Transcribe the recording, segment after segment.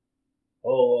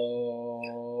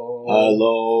Hello.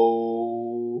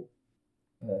 Hello.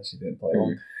 She didn't play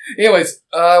along. Anyways,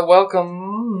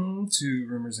 welcome to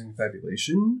Rumors and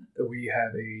Confabulation. We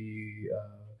have a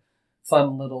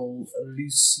fun little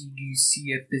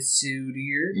loosey-goosey episode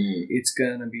here. It's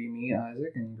gonna be me,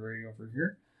 Isaac, and Grady over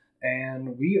here.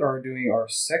 And we are doing our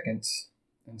second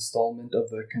installment of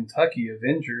the Kentucky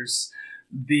Avengers,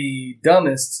 the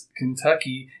dumbest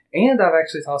Kentucky, and I've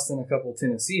actually tossed in a couple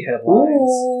Tennessee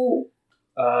headlines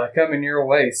coming your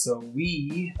way. So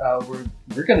we're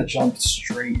gonna jump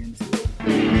straight into it.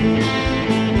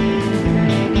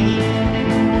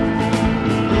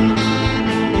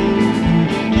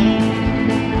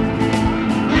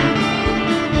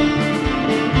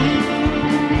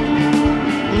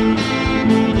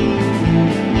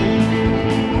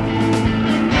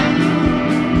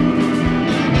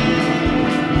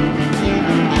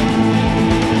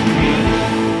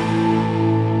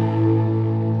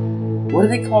 What do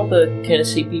they call the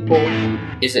Tennessee people?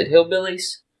 Is it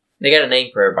hillbillies? They got a name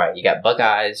for everybody. You got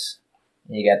Buckeyes,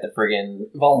 and you got the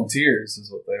friggin' Volunteers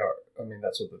is what they are. I mean,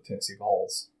 that's what the Tennessee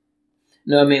Vols.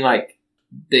 No, I mean like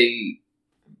the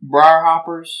Briar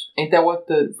Hoppers. Ain't that what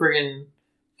the friggin'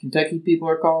 Kentucky people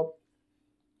are called?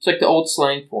 It's like the old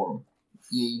slang for them.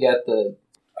 You got the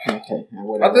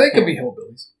whatever. I think they could be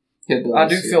hillbillies. Hillbillies. I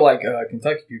do feel like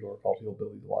Kentucky people are called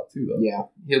hillbillies a lot too, though. Yeah,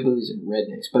 hillbillies and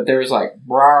rednecks. But there's like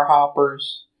Briar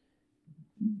Hoppers,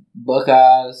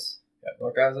 Buckeyes. Yeah,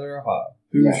 Buckeyes are Ohio.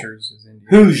 Hoosiers is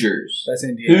Indiana. Hoosiers. That's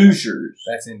Indiana. Hoosiers.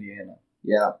 That's Indiana.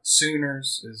 Yeah.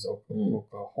 Sooners is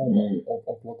Oklahoma.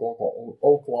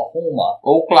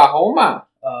 Oklahoma.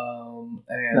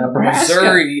 And Nebraska.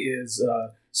 Missouri is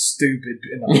stupid.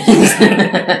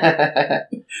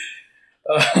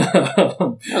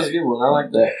 That was a good one. I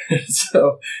like that.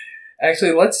 So,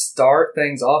 actually, let's start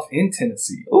things off in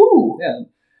Tennessee. Ooh. Yeah.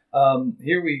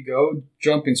 Here we go,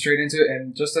 jumping straight into it.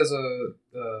 And just as a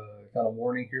kind of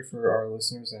warning here for our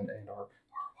listeners and our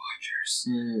watchers,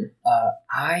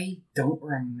 I don't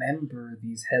remember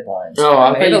these headlines. Oh,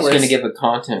 I thought he was going to give a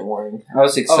content warning. I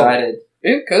was excited.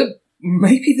 It could.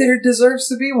 Maybe there deserves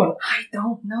to be one. I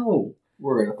don't know.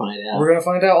 We're going to find out. We're going to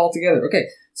find out all together. Okay,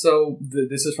 so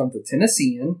this is from the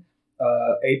Tennessean,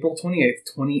 April 28th,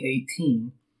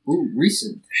 2018. Ooh,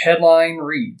 recent. Headline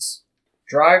reads,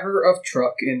 driver of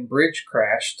truck in bridge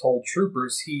crash told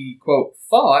troopers he, quote,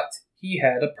 thought he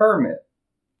had a permit.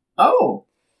 Oh.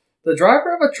 The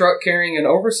driver of a truck carrying an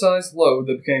oversized load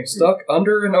that became stuck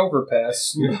under an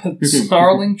overpass,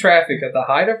 snarling traffic at the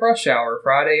height of rush hour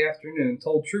Friday afternoon,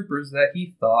 told troopers that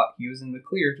he thought he was in the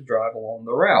clear to drive along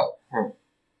the route.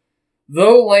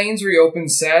 Though lanes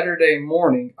reopened Saturday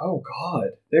morning, oh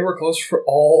God, they were closed for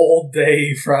all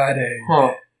day Friday.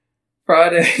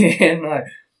 Friday and night.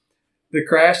 The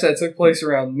crash that took place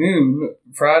around noon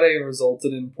Friday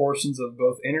resulted in portions of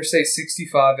both Interstate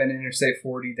 65 and Interstate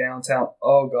 40 downtown.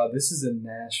 Oh God, this is in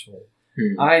Nashville.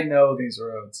 I know these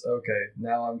roads. Okay,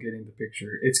 now I'm getting the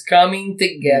picture. It's coming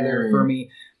together for me.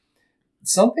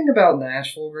 Something about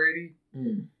Nashville, Grady.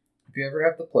 If you ever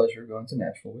have the pleasure of going to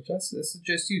Nashville, which I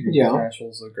suggest you do, because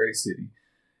Nashville's a great city.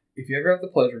 If you ever have the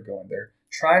pleasure of going there,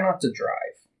 try not to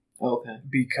drive. Okay.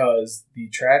 Because the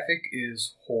traffic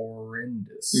is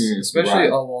horrendous. Especially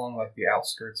along like the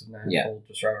outskirts of Nashville,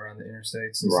 just right around the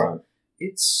interstates and stuff.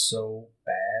 It's so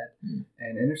bad.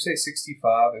 And Interstate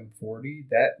 65 and 40,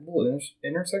 that little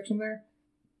intersection there,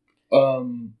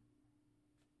 I'm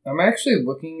actually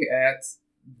looking at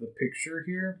the picture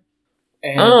here.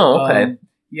 And,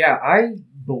 yeah, I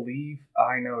believe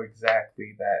I know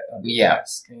exactly that.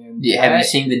 Yes. And have you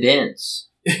seen the dents?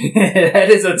 That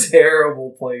is a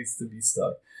terrible place to be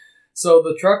stuck. So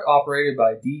the truck, operated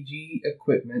by DG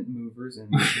Equipment Movers in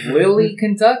Lilly,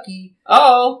 Kentucky,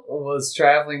 was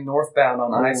traveling northbound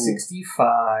on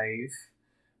I-65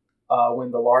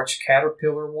 when the large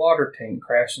Caterpillar water tank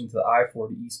crashed into the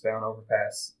I-40 eastbound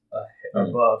overpass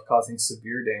above, causing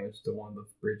severe damage to one of the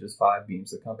bridge's 5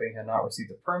 beams. The company had not received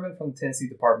a permit from the Tennessee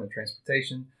Department of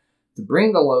Transportation to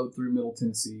bring the load through Middle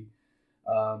Tennessee.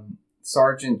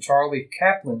 Sergeant Charlie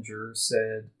Kaplinger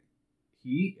said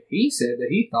he said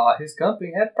that he thought his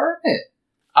company had a permit.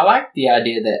 I like the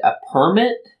idea that a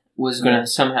permit was going to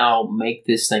somehow make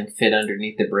this thing fit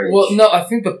underneath the bridge. Well, no, I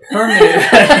think the permit...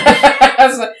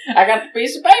 I got the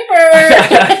piece of paper!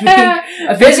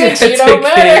 I think Physics, you don't had to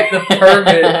matter. get the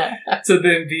permit to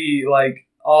then be, like,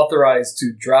 authorized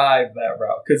to drive that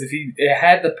route. Because if it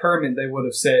had the permit, they would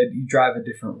have said you drive a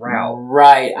different route.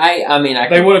 Right.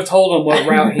 They would have told him what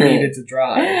route he needed to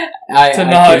drive to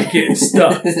not get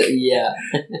stuck. Yeah.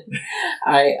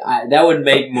 That would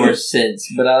make more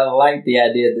sense. But I like the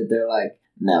idea that they're like,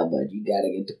 No, but you gotta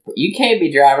get you can't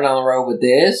be driving on the road with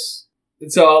this.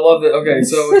 So I love that. Okay,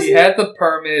 so he had the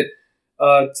permit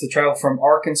to travel from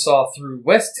Arkansas through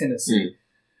West Tennessee.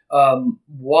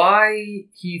 Why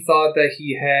he thought that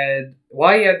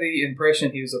why he had the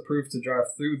impression he was approved to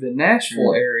drive through the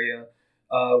Nashville area,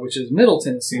 which is Middle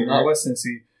Tennessee, not West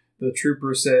Tennessee. The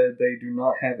trooper said they do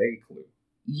not have a clue.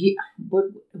 Yeah,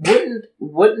 but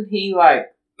wouldn't he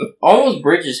like all those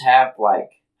bridges have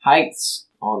like heights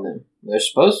on them? They're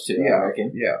supposed to, I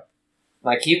reckon. Yeah.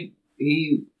 Like he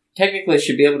technically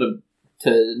should be able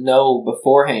to know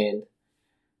beforehand.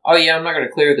 Oh yeah, I'm not going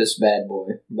to clear this bad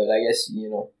boy, but I guess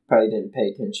probably didn't pay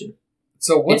attention.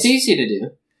 So it's easy to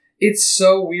do. It's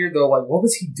so weird though. Like, what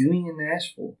was he doing in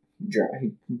Nashville?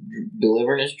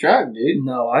 Delivering his drug, dude.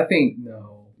 No, I think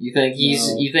no. You think he's?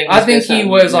 No. You think? I think he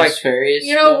was like,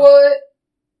 you know what?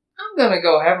 I'm gonna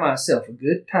go have myself a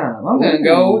good time. I'm gonna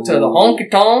go to the honky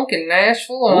tonk in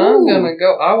Nashville, and I'm gonna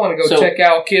go. I want to go check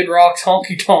out Kid Rock's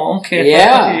honky tonk.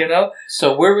 Yeah,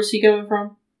 So where was he coming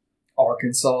from?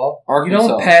 Arkansas. You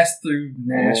don't pass through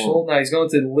Nashville. No, he's going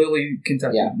to Lilly,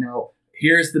 Kentucky. Yeah. Now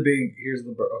where's Lilly,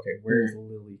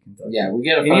 Kentucky? Yeah, we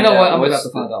gotta and find out. You know what? I'm about to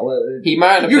find out. He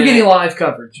might have. You're getting live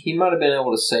coverage. He might have been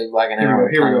able to save like an hour.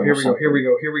 Here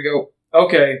we go.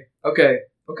 Okay.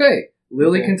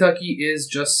 Lilly, Kentucky is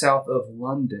just south of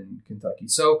London, Kentucky.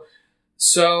 So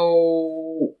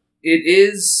it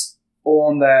is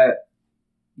on that.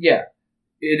 Yeah,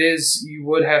 it is. You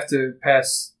would have to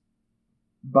pass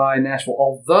by Nashville,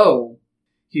 although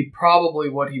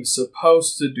what he was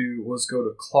supposed to do was go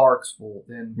to Clarksville,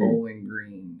 then Bowling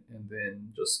Green, and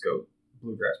then just go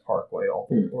Bluegrass Parkway,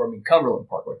 Cumberland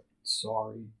Parkway.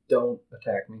 Sorry, don't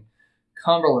attack me.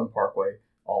 Cumberland Parkway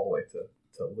all the way to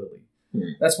Lilly.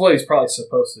 That's what he's probably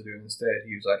supposed to do. Instead,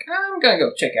 he was like, I'm going to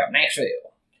go check out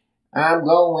Nashville. I'm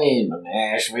going to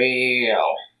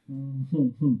Nashville.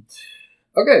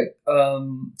 Okay,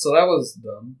 so that was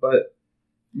dumb, but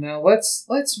now let's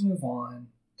move on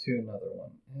to another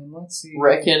one, and let's see.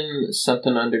 Reckon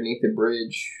something underneath the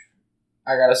bridge.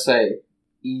 I gotta say,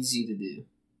 easy to do.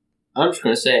 I'm just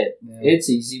gonna say it. Yeah. It's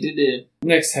easy to do.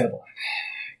 Next headline.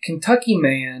 Kentucky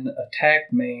man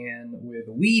attacked man with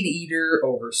weed eater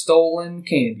over stolen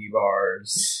candy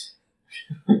bars.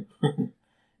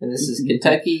 And this is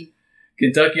Kentucky?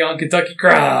 Kentucky on Kentucky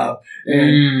crime.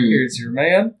 And here's your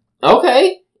man.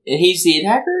 Okay. And he's the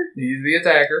attacker? He's the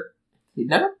attacker.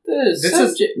 Not the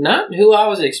subject. Not who I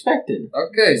was expecting.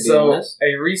 Okay, so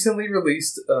a recently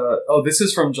released... this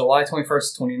is from July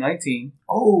 21st, 2019.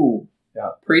 Oh. Yeah.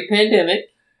 Pre-pandemic.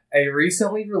 A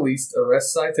recently released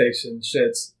arrest citation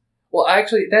sheds... Well,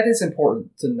 actually, that is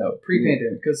important to note.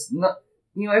 Pre-pandemic, because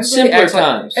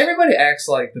everybody acts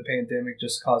like the pandemic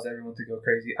just caused everyone to go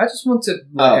crazy. I just want to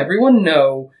let everyone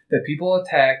know that people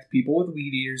attacked people with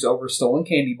weed eaters over stolen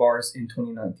candy bars in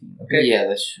 2019. Okay? Yeah,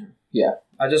 that's true. Yeah.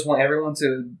 I just want everyone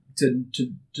to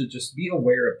just be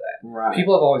aware of that. Right.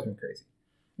 People have always been crazy.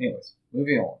 Anyways,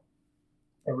 moving on.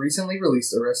 A recently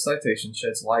released arrest citation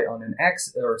sheds light on an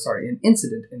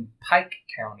incident in Pike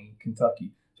County,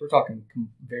 Kentucky. So we're talking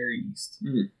very east.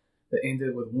 That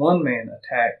ended with one man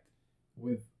attacked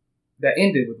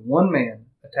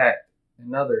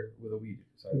another with a weed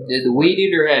eater. Did the weed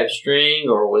eater have string,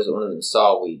 or was it one of them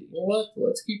saw weed eaters? Well,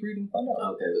 let's keep reading and find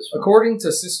out. Okay, that's fine. According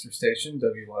to sister station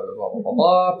WY,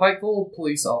 Pikeville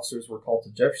police officers were called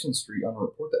to Jefferson Street on a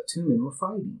report that two men were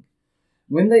fighting.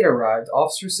 When they arrived,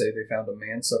 officers say they found a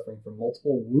man suffering from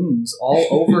multiple wounds all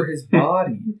over his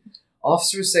body.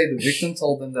 Officers say the victim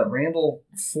told them that Randall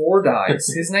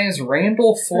Fordyce, his name is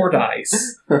Randall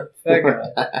Fordyce, that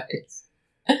guy,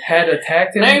 had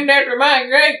attacked him. Named after my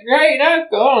great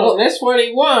uncle. That's what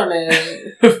he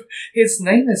wanted. His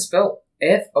name is spelled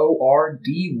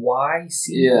Fordyce.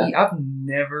 Yeah. I've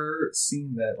never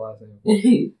seen that last name before.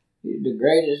 He's the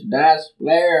greatest dice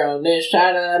player on this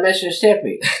side of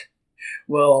Mississippi.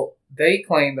 Well, they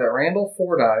claim that Randall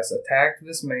Fordyce attacked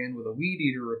this man with a weed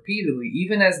eater repeatedly,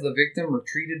 even as the victim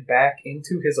retreated back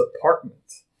into his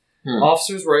apartment.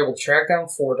 Officers were able to track down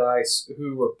Fordyce,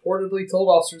 who reportedly told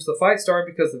officers the fight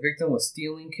started because the victim was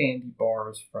stealing candy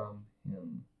bars from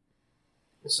him.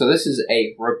 So this is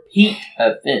a repeat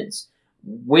offense.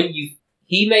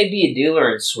 He may be a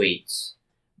dealer in sweets,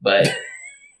 but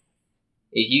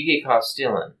if you get caught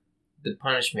stealing, the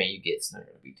punishment you get is not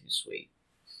going to be too sweet.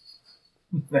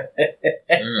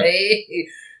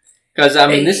 Because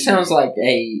this sounds like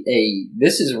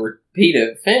this is a repeat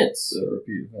offense.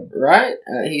 Right?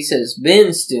 He says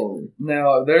been stealing.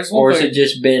 Now there's one. Or has it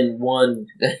just been one?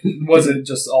 Was it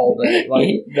just all day?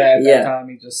 Like that time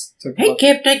he just took. He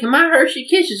kept taking my Hershey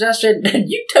Kisses. I said,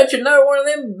 "You touch another one of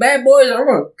them bad boys, I'm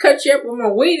gonna cut you up with my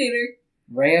weed eater."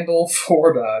 Randall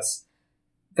Fordyce.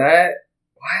 That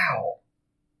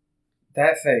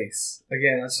face.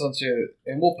 Again, I just want you,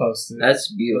 and we'll post it.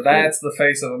 That's beautiful. But that's the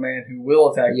face of a man who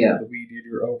will attack you Yeah. with a weed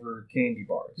eater over candy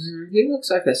bars. He looks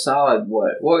like a solid,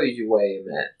 what would you weigh him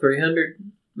at? 300?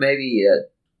 Maybe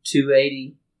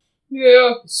 280?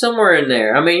 Yeah. Somewhere in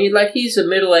there. I mean, he's a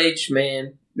middle-aged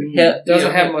man. He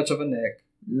doesn't have much of a neck.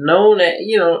 Known,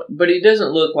 but he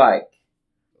doesn't look like...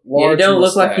 Large he don't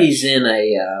look like mustache. he's in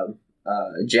a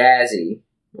jazzy,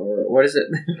 or what is it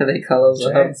they call those?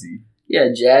 Jazzy. Yeah,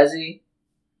 jazzy.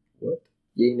 What?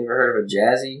 You never heard of a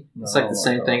jazzy? No, It's like the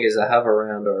same thing as a hover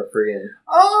round or a friggin'...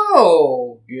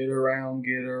 Oh! Get around,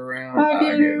 get around. I I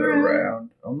get get around. around.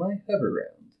 On my hover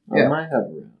round. Oh, Yeah. my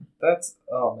hover round. That's,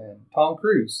 oh man, Tom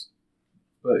Cruise.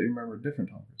 But you remember a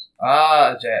different Tom Cruise.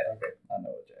 Ah, Jazz. Okay, I know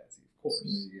a Jazzy, of course.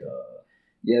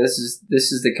 Yeah, this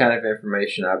is the kind of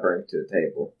information I bring to the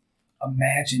table.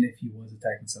 Imagine if he was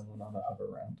attacking someone on a hover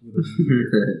round with a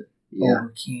beer Yeah, over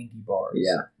candy bars.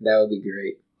 yeah, that would be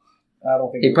great. I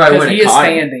don't think He probably because wouldn't he is have caught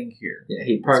him. standing here. Yeah,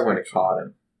 he probably wouldn't have caught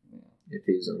him if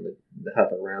he was on the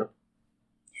hover round.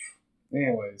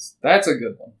 Anyways, that's a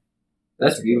good one.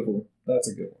 That's beautiful. That's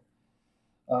a good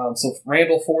one. So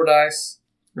Randall Fordyce.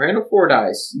 Randall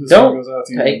Fordyce, This one don't goes out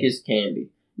to take you. his candy.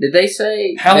 Did they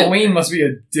say Halloween must be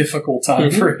a difficult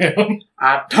time for him.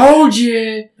 I told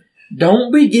you,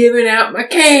 don't be giving out my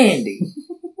candy.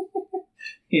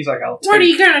 He's like, What are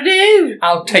you gonna do,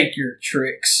 I'll take your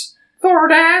tricks.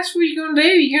 Fordyce? What are you gonna do?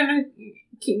 You gonna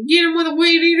get him with a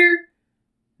weed eater?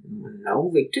 No,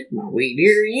 they took my weed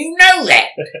eater. You know that.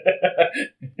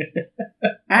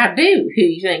 I do. Who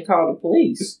you think called the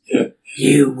police?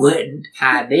 You wouldn't.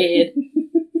 I did.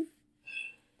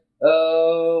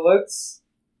 Let's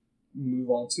move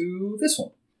on to this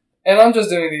one. And I'm just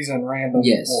doing these in random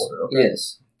order. Okay?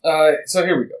 Yes. So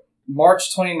here we go.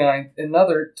 March 29th,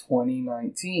 another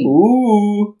 2019.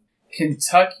 Ooh.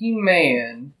 Kentucky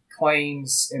man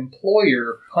claims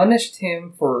employer punished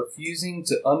him for refusing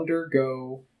to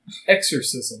undergo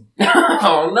exorcism.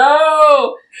 Oh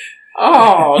no!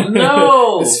 Oh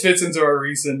no! This fits into our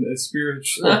recent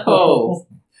spiritual No.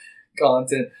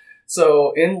 content.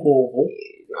 So in Louisville,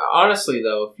 Honestly,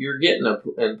 though, if you're getting an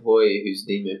employee who's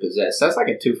demon possessed, that's like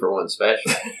a 2-for-1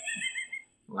 special.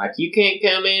 Like, you can't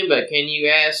come in, but can you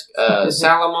ask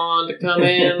Salomon to come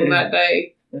in that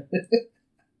day?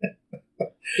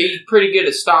 He's pretty good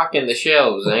at stocking the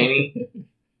shelves, ain't he?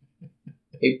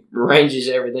 He arranges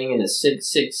everything in a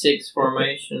 666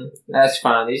 formation. That's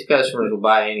fine. These customers will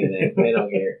buy anything. They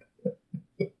don't care.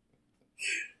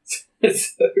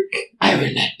 I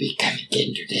will not be coming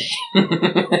in today.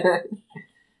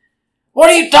 What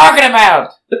are you talking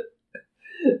about?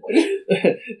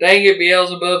 Dang it,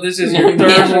 Beelzebub, this is your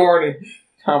third warning.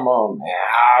 Come on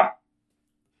now.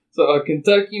 So a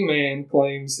Kentucky man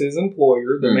claims his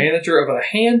employer, the manager of a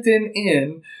Hampton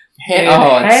Inn in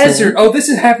Hazard. Oh, this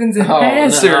happens in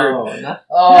Hazard. No.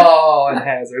 Oh, in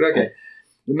Hazard. Okay.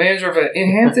 The manager of a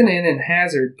Hampton Inn in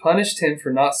Hazard punished him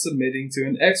for not submitting to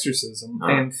an exorcism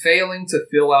and failing to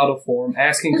fill out a form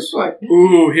asking...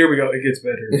 Ooh, here we go. It gets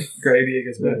better. Gravy, it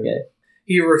gets better. Okay.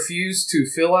 He refused to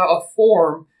fill out a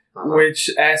form which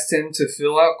asked him to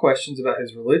fill out questions about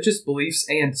his religious beliefs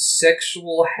and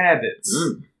sexual habits.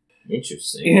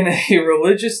 Interesting. In a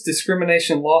religious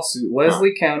discrimination lawsuit,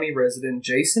 Leslie County resident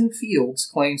Jason Fields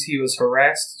claims he was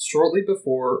harassed shortly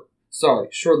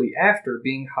after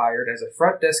being hired as a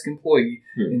front desk employee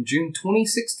in June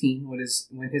 2016 when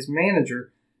his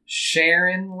manager,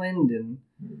 Sharon Linden,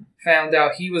 found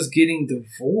out he was getting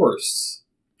divorced.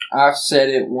 I've said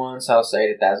it once, I'll say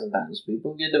it 1,000 times.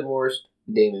 People get divorced,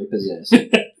 demon possessed.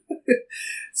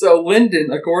 So Linden,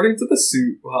 according to the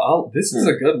suit, this is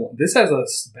a good one. This has a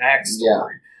backstory. Yeah.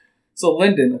 So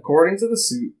Linden, according to the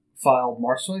suit, filed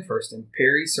March 21st in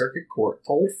Perry Circuit Court,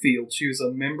 told Field she was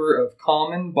a member of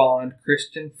Common Bond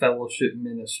Christian Fellowship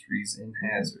Ministries in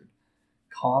Hazard.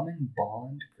 Common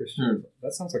Bond Christian?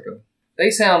 That sounds like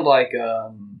they sound like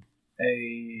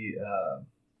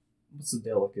what's the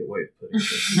delicate way of putting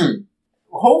this?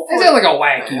 Hopefully, they sound like a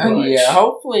wacky bunch.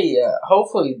 Yeah,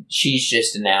 hopefully she's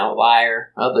just an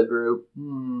outlier of the group.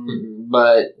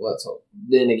 But let's hope.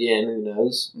 Then again, who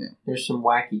knows? Yeah. There's some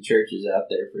wacky churches out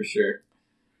there for sure.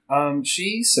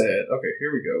 She said, okay,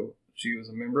 here we go. She was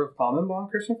a member of Common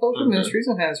Bond Christian Fellowship Ministries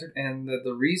in Hazard, and that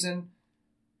the reason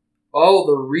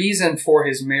for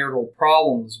his marital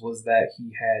problems was that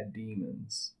he had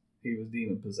demons. He was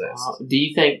demon possessed. Do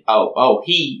you think?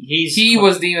 He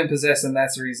was demon possessed, and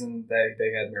that's the reason that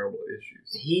they had marital issues.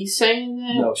 He's saying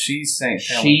that? No, she's saying.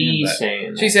 She's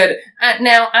saying that. She said,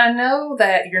 "Now I know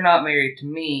that you're not married to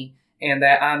me, and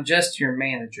that I'm just your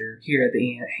manager here at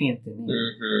the Hampton Inn.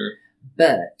 Mm-hmm.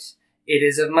 But it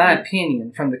is of my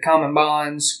opinion from the Common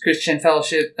Bonds Christian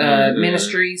Fellowship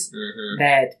Ministries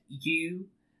that you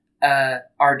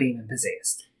are demon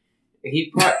possessed.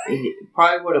 He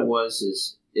probably what it was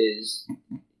is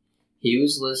he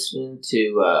was listening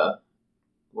to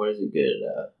what is it good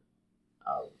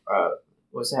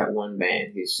what's that one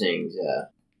band who sings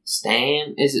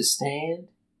Stand? Is it Stand?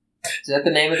 Is that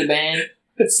the name of the band?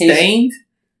 Stained?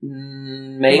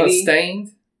 Maybe.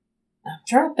 Stained? I'm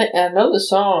trying to think. I know the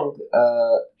song.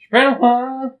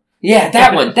 Yeah,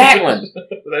 that one.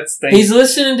 That's Stained. He's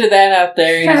listening to that out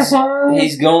there.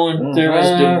 He's going through his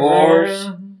divorce.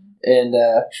 And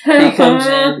he comes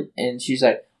in and she's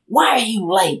like, "Why are you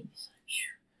late?"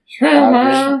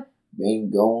 I've just been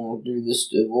going through this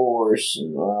divorce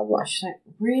and blah, blah. She's like,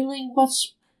 "Really?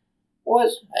 What's?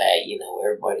 Hey,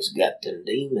 everybody's got them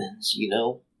demons,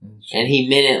 And he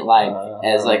meant it like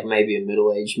as like maybe a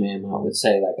middle-aged man would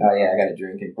say, like, "Oh yeah, I got a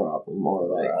drinking problem," or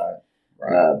like,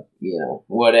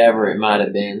 whatever it might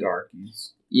have been.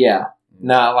 Darkies. Yeah,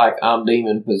 not like I'm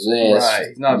demon possessed. Right,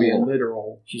 he's not being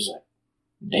literal. She's like,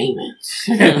 demons.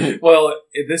 Well,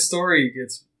 this story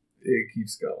keeps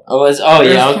going.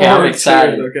 I'm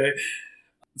excited. Okay.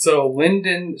 So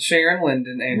Sharon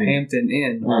Linden, and Hampton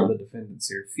Inn are the defendants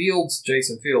here.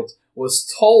 Jason Fields, was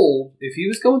told if he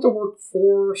was going to work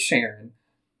for Sharon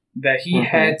that he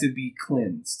had to be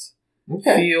cleansed.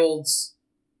 Okay.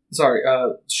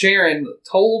 Sharon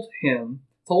told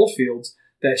Fields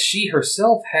that she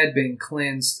herself had been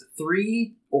cleansed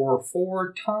 3 or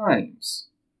 4 times.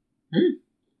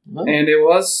 Well, and it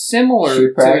was similar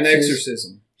to an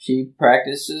exorcism. She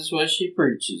practices what she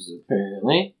preaches,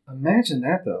 apparently. Imagine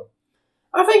that, though.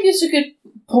 I think it's a good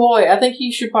ploy. I think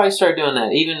you should probably start doing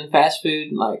that. Even fast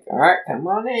food, like, all right, come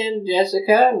on in,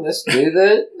 Jessica. Let's do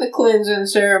the cleansing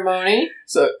ceremony.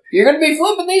 So you're going to be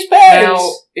flipping these patties.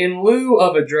 Now, in lieu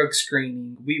of a drug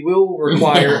screening, we will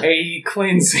require a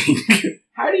cleansing.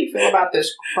 How do you feel about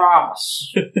this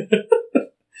cross?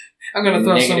 I'm going to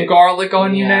throw some garlic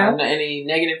on you now. Any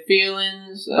negative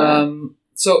feelings?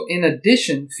 So, in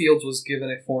addition, Fields was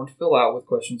given a form to fill out with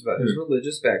questions about his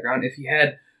religious background. If he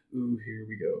had, here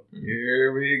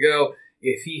we go.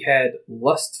 If he had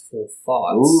lustful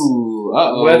thoughts,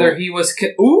 whether he was,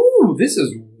 this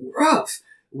is rough.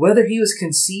 Whether he was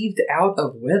conceived out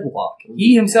of wedlock,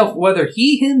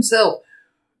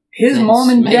 his mom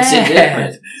and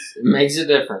dad. It makes a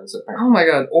difference, apparently. Oh my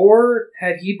God. Or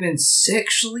had he been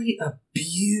sexually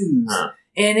abused?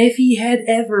 And if he had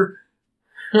ever,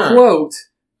 quote,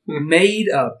 made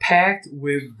a pact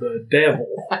with the devil.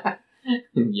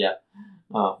 Yeah.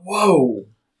 Whoa.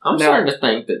 I'm starting to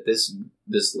think that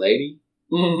this lady,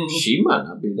 she might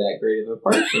not be that great of a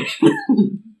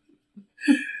person.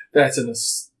 That's an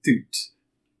astute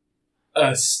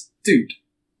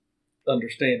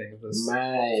understanding of this.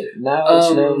 My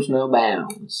knowledge knows no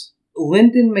bounds.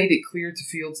 Linden made it clear to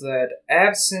Fields that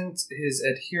absent his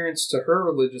adherence to her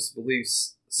religious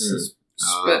beliefs,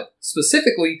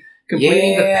 specifically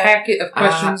completing the packet of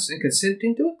questions and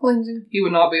consenting to a cleansing, he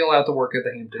would not be allowed to work at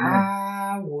the Hampton Inn.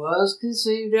 I was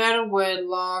conceived out of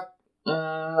wedlock.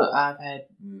 I've had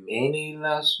many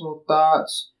lustful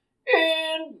thoughts.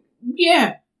 And,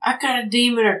 yeah, I got a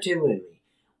demon or two in me.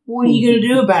 What are you going to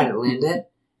do about it, Linda?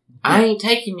 I ain't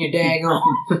taking your daggone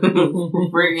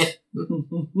friggin'.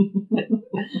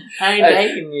 I ain't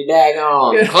taking your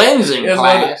daggone cleansing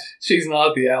class. She's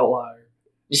not the outlier.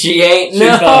 She ain't. She's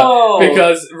not,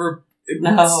 because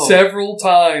several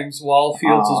times while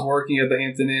Fields was working at the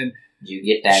Hampton Inn, you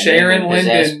get that Sharon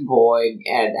Linden boy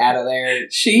out of there.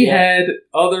 She had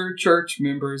other church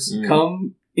members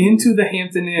come into the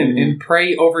Hampton Inn and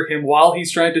pray over him while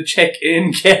he's trying to check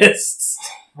in guests.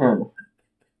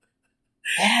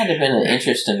 That had to have been an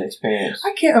interesting experience.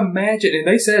 I can't imagine. And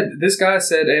this guy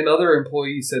said, and other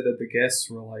employees said that the guests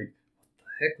were like, what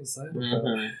the heck was that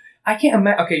about? I can't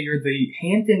imagine. Okay, you're the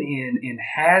Hampton Inn in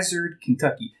Hazard,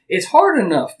 Kentucky. It's hard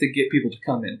enough to get people to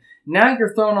come in. Now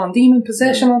you're throwing on demon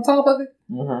possession on top of it?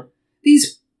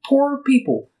 These poor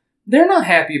people, they're not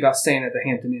happy about staying at the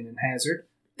Hampton Inn in Hazard.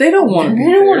 They don't want to be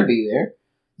there. They don't want to be there.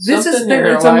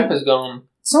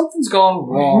 Something's gone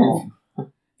wrong.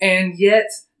 And yet,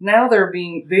 now they're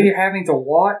having to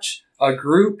watch a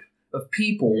group of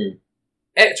people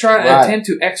try to attempt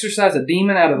to exorcise a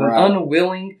demon out of an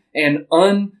unwilling and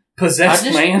unpossessed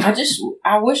man.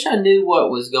 I wish I knew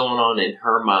what was going on in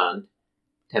her mind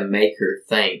to make her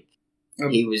think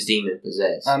he was demon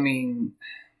possessed. I mean,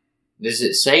 does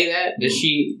it say that? Does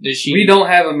she? We don't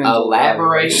have a mental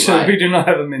evaluation. Right. We do not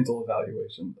have a mental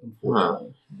evaluation,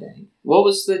 unfortunately. Dang. What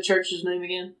was the church's name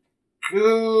again?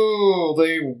 Oh,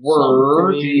 they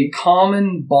were the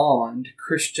Common Bond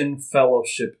Christian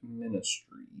Fellowship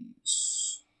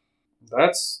Ministries.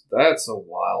 That's a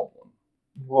wild one.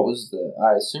 What was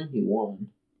I assume he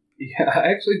won. Yeah,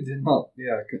 I actually did not.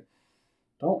 Yeah,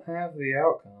 don't have the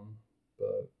outcome,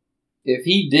 but if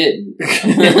he didn't,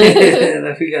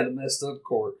 then we got a messed up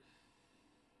court.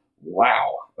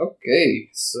 Wow.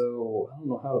 Okay, so I don't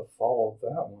know how to follow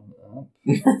that one up.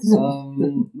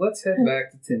 Let's head back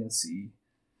to Tennessee.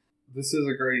 This is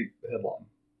a great headline.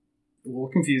 A little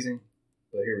confusing,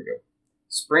 but here we go.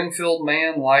 Springfield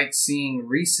man likes seeing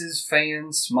Reese's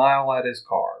fans smile at his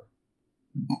car.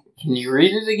 Can you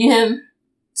read it again?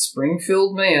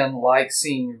 Springfield man likes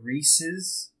seeing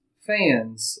Reese's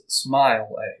fans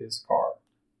smile at his car.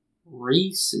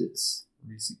 Reese's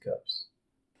Cups.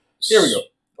 Here we go.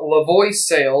 Lavoie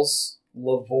Sales.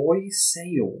 What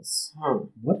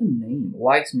a name.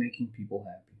 Likes making people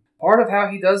happy. Part of how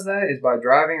he does that is by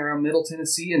driving around Middle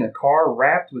Tennessee in a car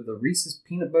wrapped with the Reese's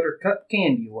Peanut Butter Cup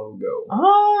Candy logo.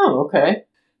 Oh, okay.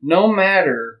 No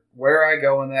matter where I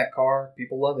go in that car,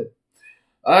 people love it.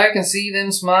 I can see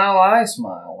them smile, I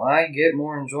smile. I get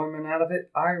more enjoyment out of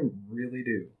it. I really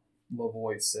do,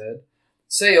 Lavoie said.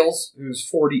 Sales, who's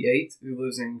 48, who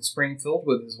lives in Springfield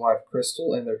with his wife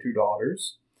Crystal and their 2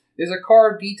 daughters, is a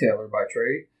car detailer by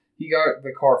trade. He got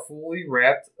the car fully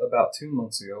wrapped about 2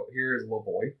 months ago. Here is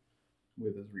Lavoie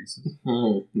with his Reese's.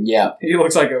 Yeah. He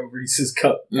looks like a Reese's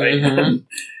Cup fan. Mm-hmm.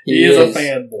 He is a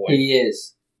fanboy. He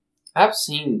is. I've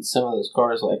seen some of those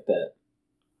cars like that.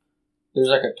 There's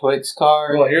like a Twix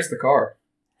car. Well, here's the car.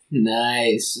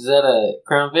 Nice. Is that a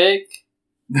Crown Vic?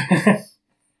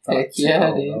 Heck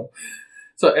yeah, dude.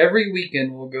 So every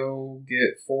weekend we'll go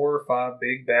get 4 or 5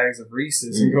 big bags of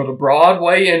Reese's and go to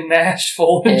Broadway in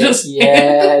Nashville and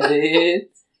dude.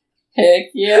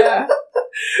 Heck yeah.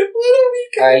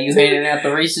 Are you handing out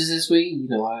the Reese's this week? You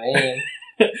know I am.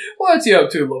 What's you up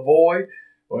to, Lavoie?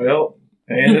 Well,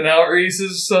 handing out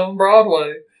Reese's on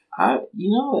Broadway. You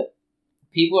know what?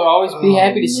 People will always be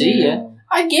happy to see you.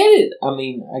 I get it. I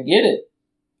get it.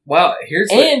 Well,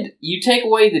 you take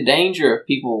away the danger of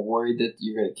people worried that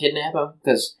you're going to kidnap them,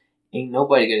 because ain't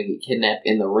nobody going to get kidnapped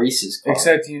in the Reese's car.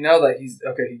 Except you know that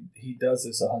he does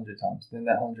this 100 times. Then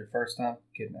that 101st time,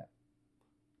 kidnapped.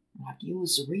 Like, it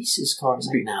was the Reese's car. It's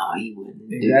like, no, he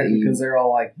wouldn't. Exactly, because they're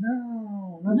all like,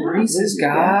 no, not the Reese's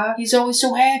guy. He's always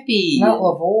so happy. Not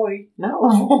Lavoie.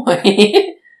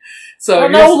 So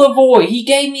no, Lavoie. He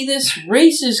gave me this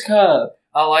Reese's cup.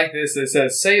 I like this. It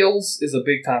says, Sales is a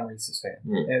big-time Reese's fan.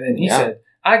 And then he said,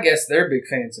 I guess they're big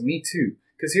fans of me, too.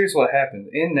 Because here's what happened.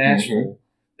 In Nashville,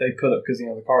 they put up, because,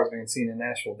 the car was being seen in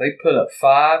Nashville, they put up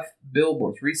 5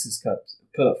 billboards, Reese's Cups,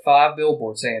 put up 5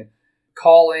 billboards saying,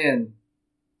 call in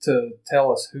to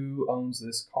tell us who owns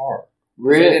this car.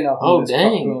 Really? They didn't know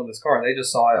who owned this car. They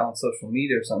just saw it on social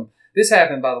media or something. This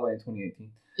happened, by the way, in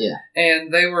 2018. Yeah.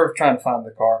 And they were trying to find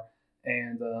the car.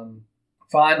 And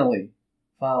finally,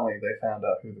 they found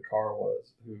out who the car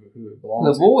was, who it belonged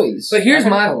to. The boys. But here's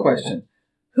my question.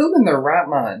 Who in their right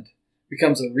mind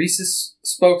becomes a Reese's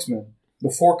spokesman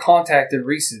before contacted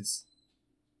Reese's?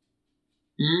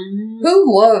 Mm-hmm.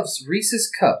 Who loves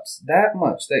Reese's Cups that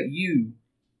much that you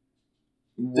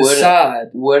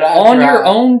decide on your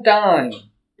own dime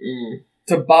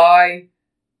to buy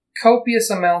copious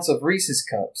amounts of Reese's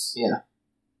Cups? Yeah.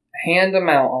 Hand them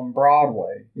out on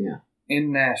Broadway. Yeah.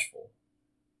 In Nashville.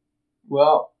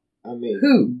 Well,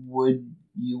 who would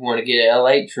you want to get an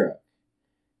L8 truck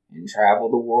and travel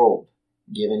the world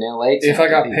giving L8? If I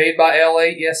got paid by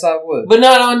L8, yes, I would. But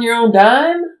not on your own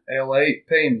dime? L8,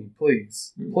 pay me,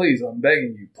 please. Please, I'm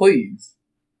begging you. Please.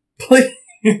 Please.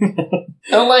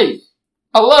 L8,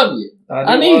 I love you.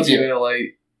 I need love you,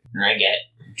 L8. Drink it.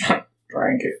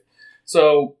 Drink it.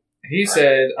 So, he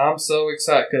said, I'm so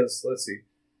excited because, let's see.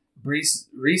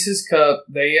 Reese's Cup,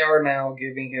 they are now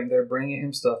they're bringing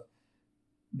him stuff.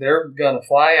 They're going to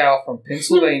fly out from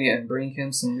Pennsylvania and bring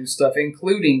him some new stuff,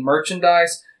 including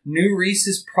merchandise, new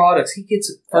Reese's products. He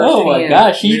gets first Oh my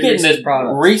gosh, he's getting the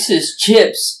Reese's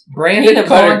chips. Branded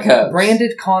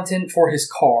content for his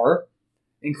car,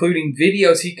 including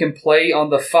videos he can play on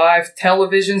the 5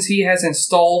 televisions he has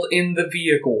installed in the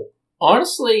vehicle.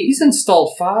 Honestly, he's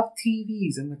installed 5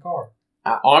 TVs in the car.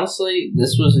 Honestly,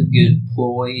 this was a good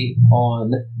ploy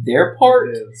on their part.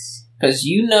 It is. Because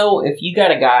if you got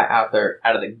a guy out there,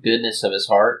 out of the goodness of his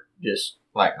heart, just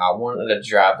like, I wanted to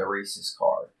drive the Reese's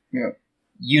car. Yeah.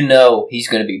 He's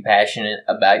going to be passionate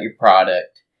about your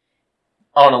product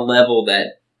on a level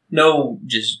that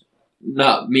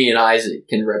not me and Isaac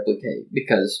can replicate.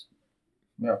 Because,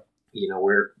 we're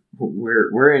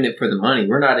in it for the money.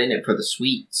 We're not in it for the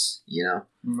sweets,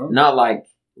 Mm-hmm. Not like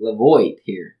Lavoie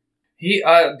here.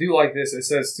 I do like this. It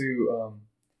says too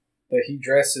that he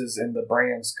dresses in the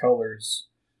brand's colors,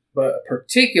 but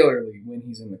particularly when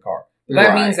he's in the car. But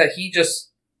that means that he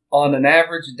just, on an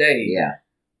average day,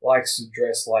 likes to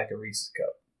dress like a Reese's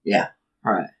cup. Yeah,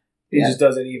 right. He just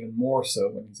does it even more so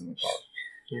when he's in the car.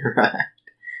 You're right.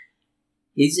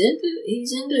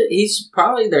 He's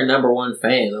probably their number one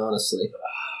fan, honestly.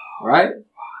 Right?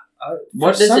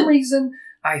 For some reason,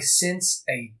 I sense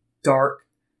a dark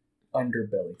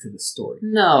underbelly to the story.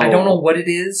 No. I don't know what it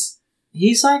is.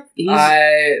 There's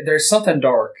something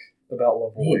dark about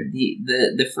Lavoie.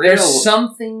 The There's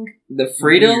something. The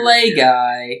Frito-Lay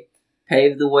guy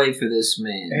paved the way for this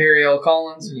man. Harry L.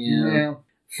 Collins? Yeah.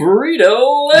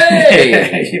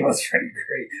 Frito-Lay! He was pretty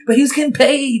great. But he was getting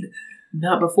paid.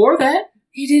 Not before that.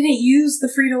 He didn't use the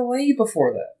Frito-Lay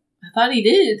before that. I thought he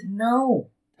did. No.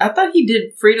 I thought he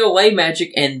did Frito-Lay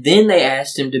magic, and then they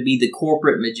asked him to be the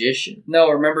corporate magician. No,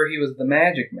 remember he was the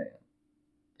Magic Man.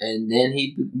 And then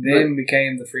he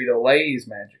became the Frito-Lay's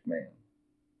Magic Man.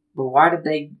 But why did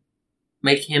they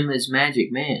make him his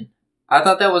Magic Man? I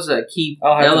thought that was a key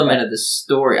element of the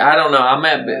story. I don't know.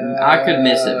 I could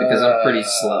miss it because I'm pretty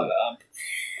slow.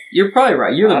 You're probably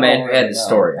right. You're the man who had the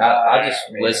story. I just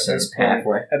listened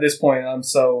halfway. At this point, I'm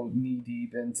so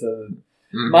knee-deep into...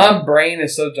 My brain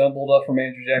is so jumbled up from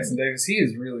Andrew Jackson Davis. He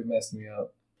has really messed me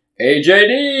up.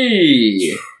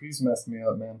 AJD! He's messed me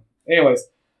up, man. Anyways,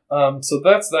 so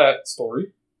that's that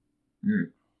story.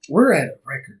 We're at a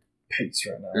record pace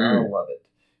right now. I love it.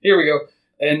 Here we go.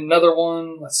 Another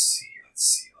one. Let's see.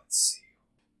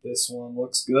 This one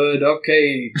looks good.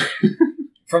 Okay.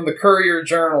 From the Courier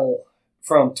Journal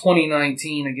from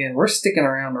 2019. Again, we're sticking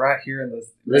around right here in the...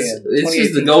 This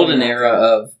is the golden era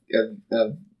of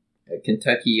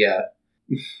Kentucky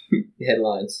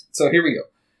headlines. So here we go.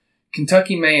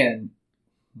 Kentucky man.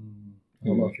 I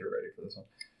don't know if you're ready for this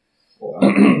one.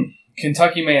 Wow.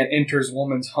 Kentucky man enters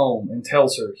woman's home and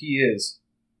tells her he is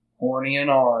horny and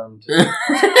armed.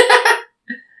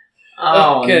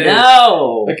 Oh, okay.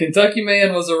 No! A Kentucky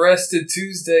man was arrested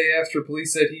Tuesday after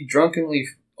police said he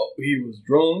was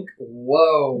drunk.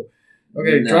 Whoa.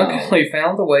 Okay, no. Drunkenly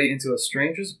found a way into a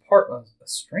stranger's apartment. A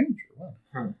stranger?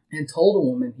 Wow. And told a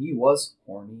woman he was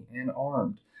horny and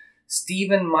armed.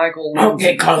 Stephen Michael Lindsay. Don't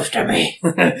get close to me.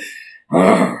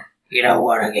 You don't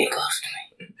want to get close to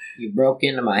me. You broke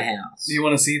into my house. Do you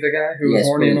want to see the guy who was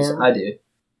horny and armed? I do.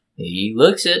 He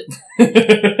looks it.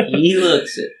 He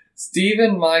looks it.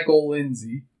 Stephen Michael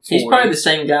Lindsay. He's probably the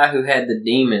same guy who had the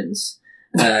demons.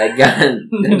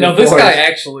 No, this guy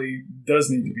actually does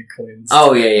need to be cleansed.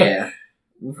 Oh, yeah.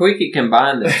 If we could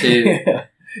combine the two.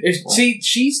 If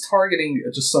she's targeting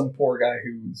just some poor guy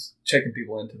who's checking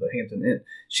people into the Hampton Inn.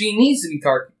 She needs to be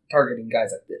targeting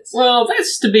guys like this. Well,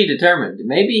 that's to be determined.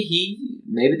 Maybe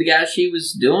the guy she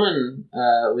was doing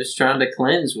was trying to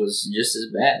cleanse was just as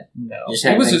bad. No,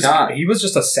 he was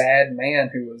just a sad man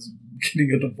who was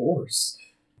getting a divorce.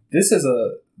 That's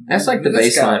like the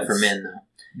baseline for men, though.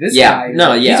 This guy,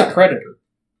 he's a predator.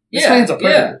 This man's a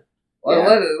predator.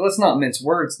 Let's not mince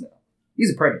words now.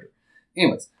 He's a predator.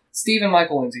 Anyways, Stephen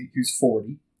Michael Lindsay, who's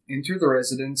 40, entered the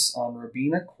residence on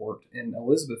Robina Court in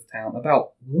Elizabethtown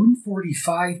about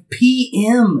 1:45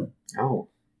 p.m. Oh.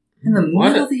 In the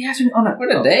middle of the afternoon. What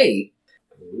a day.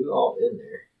 We've all been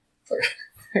there.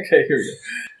 Okay, here we go.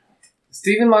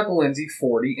 Stephen Michael Lindsay,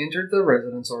 40, entered the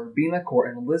residence on Robina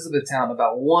Court in Elizabethtown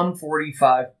about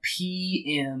 1:45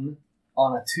 p.m.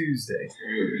 on a Tuesday.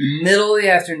 Middle of the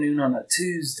afternoon on a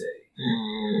Tuesday.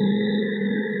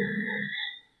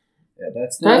 Yeah,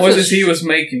 that's the noises he was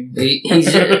making. I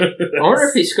wonder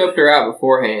if he scoped her out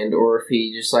beforehand or if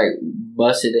he just like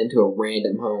busted into a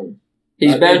random home.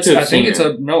 He's bound to have seen her. I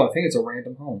think it's a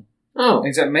random home. Oh.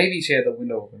 Except maybe she had the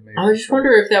window open. Maybe. I just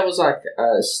wonder if that was like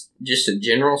just a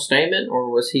general statement or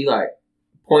was he like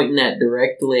pointing that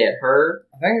directly at her?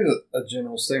 I think it's a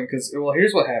general statement because, well,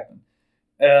 here's what happened.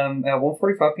 At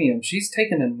 1:45 p.m., she's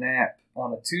taking a nap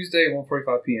on a Tuesday at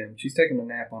 1:45 p.m. She's taking a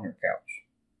nap on her couch.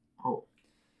 Oh.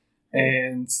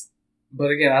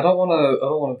 But again, I don't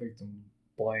want to victim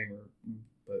blame her,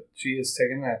 but she is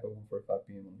taking a nap at 1:45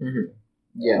 p.m. on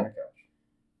her couch.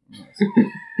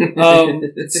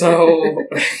 So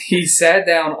he sat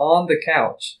down on the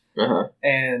couch,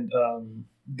 and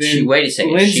then wait a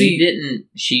second. Lindsay,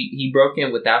 he broke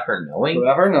in without her knowing.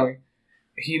 Without her knowing,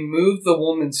 he moved the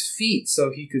woman's feet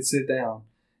so he could sit down.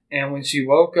 And when she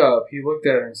woke up, he looked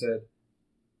at her and said,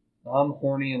 "I'm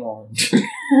horny and armed."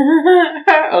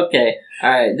 Okay, all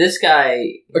right. This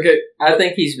guy. Okay, I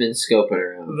think he's been scoping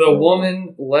her out. The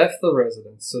woman left the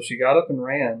residence, so she got up and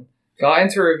ran. Got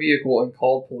into her vehicle and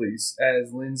called police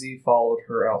as Lindsay followed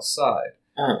her outside.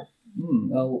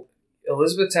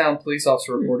 Elizabethtown police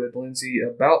officer reported Lindsay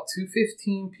about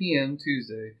 2:15 p.m.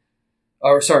 Tuesday.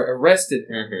 Arrested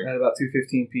him at about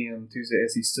 2:15 p.m. Tuesday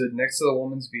as he stood next to the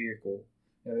woman's vehicle.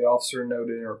 And the officer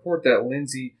noted in a report that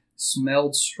Lindsay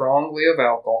smelled strongly of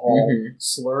alcohol,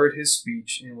 slurred his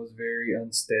speech, and was very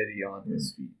unsteady on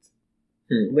his feet.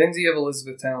 Lindsay of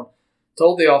Elizabethtown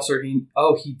told the officer he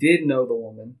did know the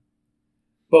woman,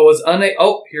 but was unable.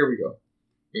 Oh, here we go.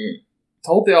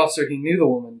 Told the officer he knew the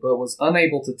woman, but was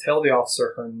unable to tell the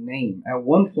officer her name. At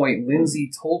one point,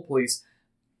 Lindsay told police,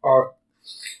 I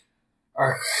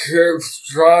kept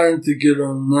trying to get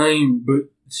her name,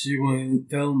 but she wouldn't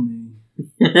tell me.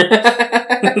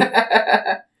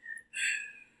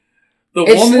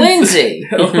 It's Lindsay!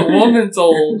 The woman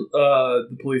told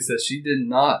the police that she did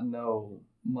not know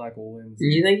Michael Lindsay.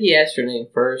 You think he asked her name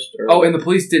first? Or? Oh, and the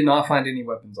police did not find any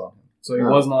weapons on him, so he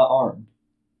was not armed.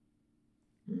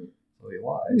 So he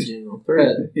lied. General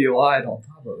threat. He lied on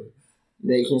top of it.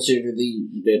 They consider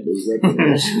these deadly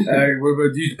weapons. Hey, what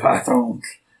about these pythons?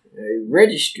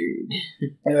 Registered.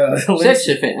 Sex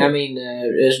offense.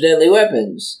 As deadly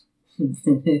weapons.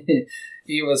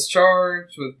 He was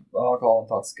charged with alcohol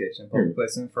intoxication, public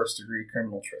place, and first-degree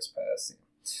criminal trespass.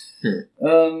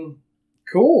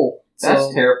 Cool.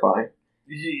 That's terrifying.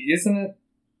 Isn't it?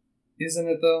 Isn't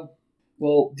it though?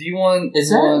 Well, do you want?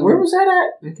 Where was that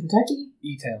at? In Kentucky?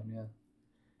 E-Town, yeah.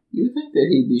 You would think that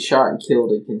he'd be shot and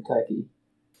killed in Kentucky.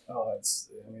 Oh, this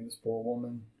poor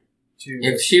woman.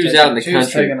 If she was out in the country, she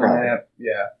was taking a nap.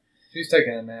 Yeah, she was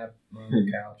taking a nap on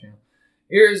the couch. You know.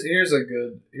 Here's a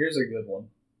good one.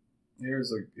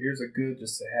 Here's a good,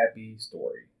 just a happy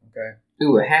story. Okay.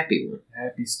 Ooh, a happy one.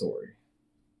 Happy story.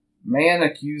 Man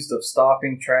accused of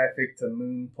stopping traffic to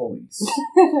moon police.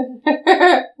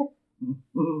 And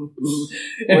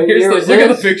look at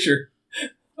the picture.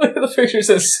 Look at the picture. It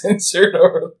says censored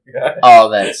over the guy. Oh,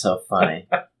 that's so funny.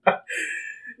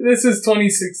 This is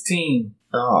 2016.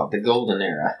 Oh, the golden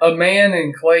era. A man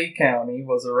in Clay County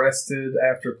was arrested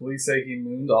after police say he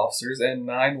mooned officers and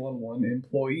 911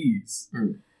 employees.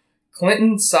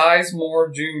 Clinton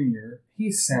Sizemore Jr.,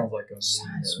 he sounds like a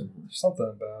mooner. Something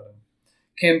about him.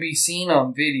 Can be seen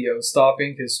on video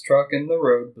stopping his truck in the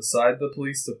road beside the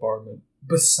police department,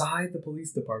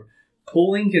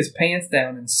 pulling his pants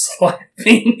down and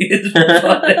slapping his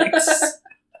buttocks.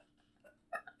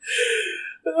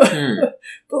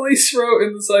 Police wrote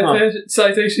in the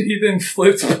citation, he then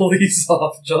flipped police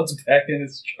off, jumps back in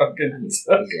his truck, and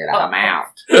said, I'm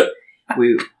out.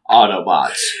 We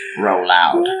Autobots roll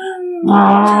out.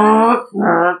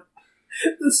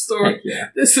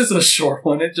 This is a short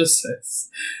one. It just says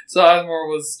Sizemore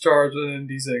was charged with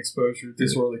indecent exposure,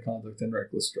 disorderly conduct, and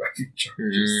reckless driving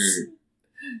charges.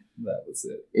 That was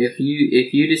it. If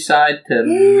you decide to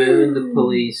moon the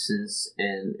police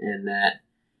and that,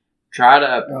 try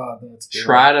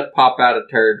to pop out a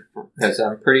turd, because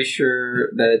I'm pretty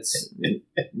sure that it's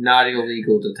not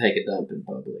illegal to take a dump in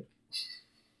public.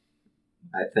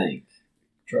 I think.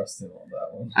 Trust him on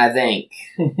that one. I think.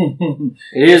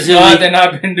 It is illegal. Then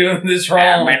I've been doing this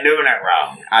wrong. I've been doing it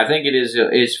wrong. I think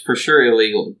it's for sure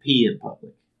illegal to pee in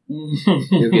public.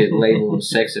 You'll get labeled a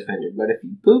sex offender. But if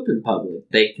you poop in public,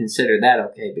 they consider that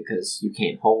okay because you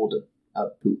can't hold a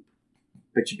poop.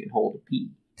 But you can hold a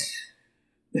pee.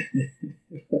 Do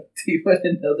you want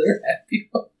another happy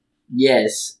one?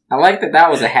 Yes. I like that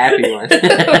was a happy one.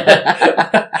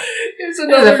 Here's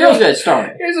another feel-good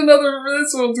story. Here's another.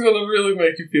 This one's going to really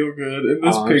make you feel good. In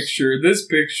this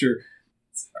picture.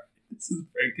 Sorry, this is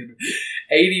breaking.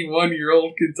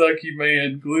 81-year-old Kentucky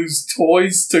man glues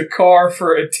toys to car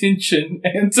for attention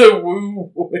and to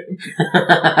woo women.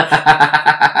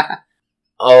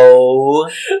 Oh,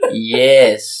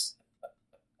 yes.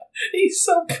 He's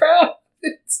so proud of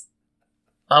it.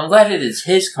 I'm glad it is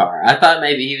his car. I thought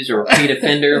maybe he was a repeat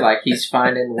offender, like he's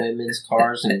finding women's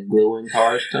cars and gluing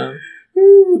cars to them.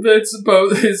 It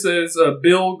says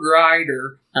Bill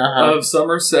Grider of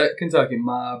Somerset, Kentucky.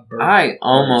 I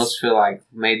almost feel like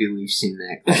maybe we've seen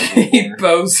that car before. He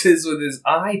poses with his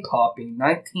eye-popping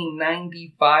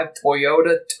 1995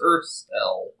 Toyota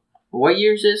Tercel. What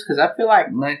year is this? Because I feel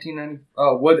like 1990.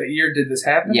 Oh, what year did this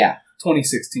happen? Yeah,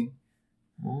 2016.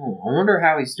 Oh, I wonder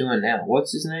how he's doing now.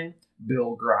 What's his name?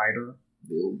 Bill Grider.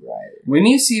 Bill Grider. When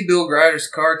you see Bill Grider's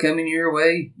car coming your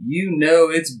way, you know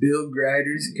it's Bill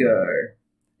Grider's car.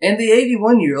 And the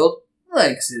 81-year-old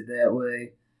likes it that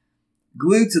way.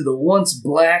 Glued to the once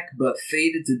black but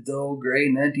faded to dull gray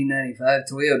 1995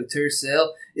 Toyota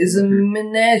Tercel is a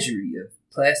menagerie of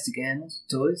plastic animals,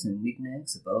 toys, and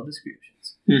knickknacks of all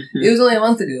descriptions. It was only a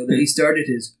month ago that he started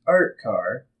his art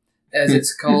car, as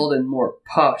it's called in more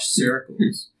posh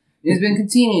circles. He's been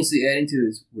continuously adding to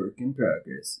his work in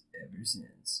progress ever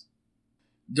since.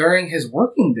 During his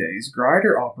working days,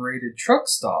 Grider operated truck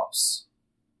stops.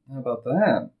 How about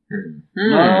that?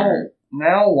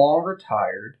 Now long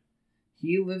retired,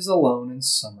 he lives alone in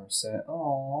Somerset.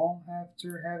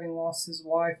 After having lost his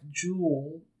wife,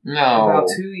 Jewel, about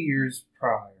 2 years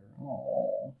prior.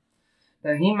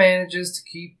 Now he manages to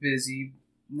keep busy.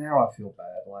 Now I feel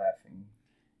bad laughing.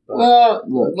 Well,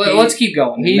 look, let's keep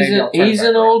going. He's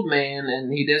an old man,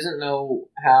 and he doesn't know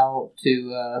how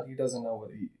to. He doesn't know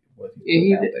what he put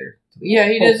out there. Yeah,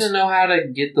 he doesn't know how to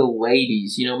get the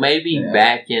ladies. Maybe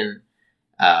back in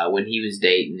when he was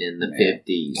dating in the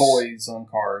 50s. Toys on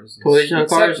cars.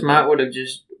 Might would have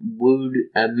just wooed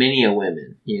many a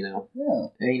women. Yeah,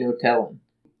 ain't no telling.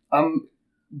 I'm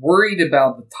worried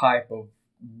about the type of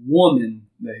woman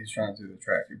that he's trying to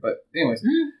attract here. But anyways,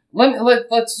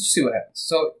 let's just see what happens.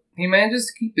 So he manages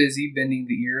to keep busy, bending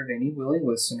the ear of any willing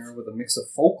listener with a mix of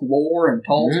folklore and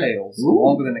tall tales,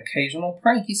 along with an occasional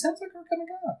prank. He sounds like our kind of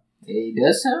guy. He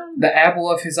does sound. The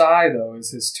apple of his eye, though,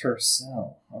 is his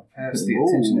tercel, or perhaps the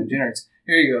attention it generates.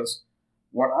 Here he goes.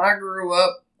 When I grew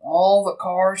up, all the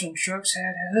cars and trucks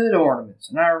had hood ornaments,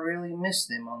 and I really missed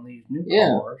them on these new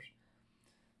cars.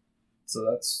 So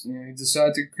that's, he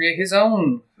decided to create his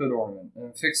own hood ornament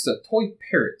and fixed a toy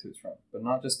parrot to his front, but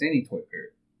not just any toy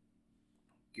parrot.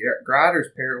 Grider's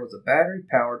parrot was a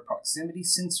battery-powered proximity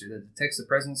sensor that detects the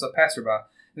presence of passerby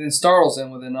and then startles them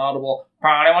with an audible,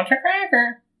 "Probably want your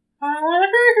cracker. I want a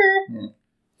cracker."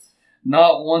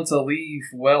 Not want to leave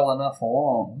well enough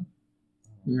along.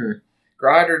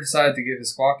 Grider decided to give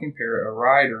his squawking parrot a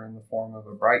rider in the form of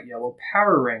a bright yellow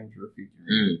Power Ranger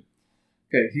figurine.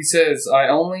 Okay, he says, I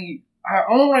only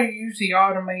use the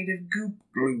automated goop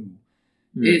glue.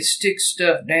 It sticks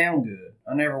stuff down good.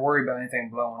 I never worry about anything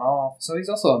blowing off. So he's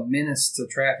also a menace to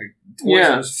traffic. Toys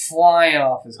are just flying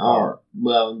off his car.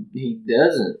 Well, he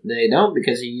doesn't. They don't,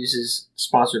 because he uses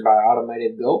sponsored by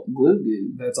automated glue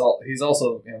goo. That's all. He's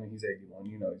also, he's 81.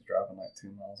 He's driving like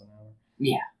 2 miles an hour.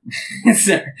 Yeah.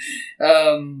 Sorry.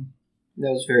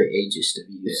 That was very ageist of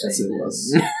you. Yes, it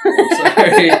was. I'm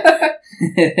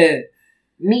sorry.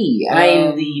 Me,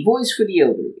 I'm the voice for the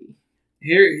elderly.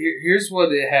 Here's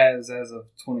what it has as of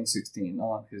 2016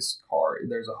 on his car.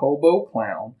 There's a hobo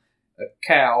clown, a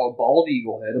cow, a bald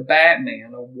eagle head, a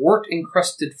Batman, a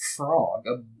wart-encrusted frog,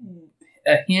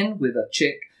 a hen with a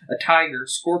chick, a tiger,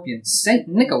 scorpion, St.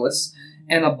 Nicholas,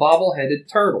 and a bobble-headed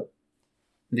turtle.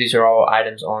 These are all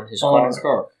items on his car? On his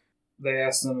car. They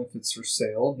asked him if it's for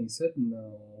sale, and he said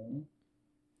no.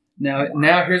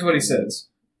 Now here's what he says.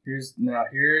 Here's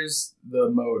the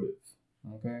motive.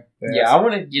 Okay. I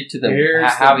want to get to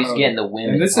how he's getting the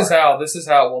women. And this is how it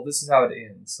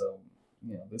ends. So,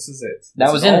 this is it.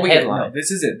 That was in the headline. No, this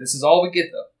is it. This is all we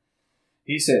get though.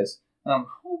 He says, "I'm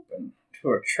hoping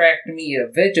to attract me a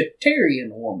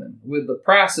vegetarian woman. With the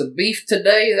price of beef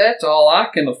today, that's all I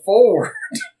can afford."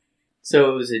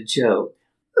 So it was a joke.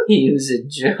 He was a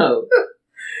joke.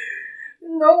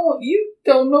 No, you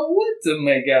don't know what to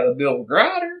make out of Bill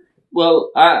Grider.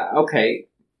 Well, okay.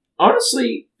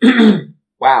 Honestly,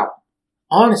 wow.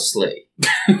 Honestly,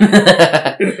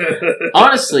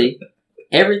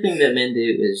 everything that men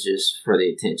do is just for the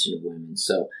attention of women.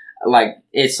 So,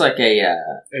 it's like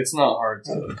it's not hard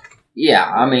to. Yeah,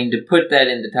 to put that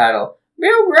in the title,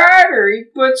 Bill Grider, he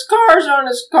puts cars on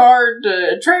his car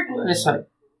to attract women. It's like,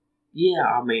 yeah,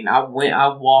 I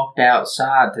walked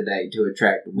outside today to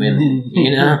attract women.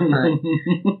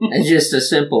 It's just a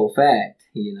simple fact.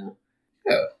 Yeah.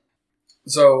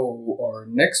 So our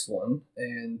next one,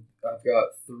 and I've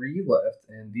got 3 left,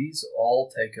 and these all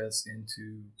take us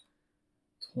into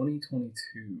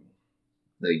 2022.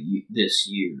 This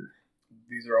year.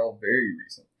 These are all very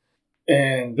recent.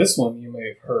 And this one you may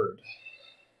have heard,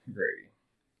 Grady.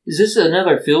 Is this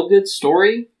another feel-good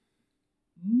story?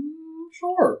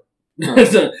 Sure.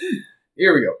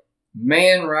 Here we go.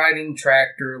 Man riding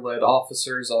tractor led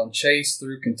officers on chase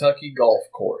through Kentucky golf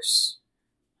course.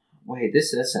 Wait,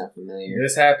 this does sound familiar.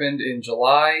 This happened in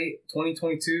July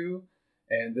 2022,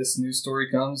 and this news story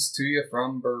comes to you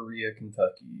from Berea,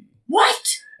 Kentucky.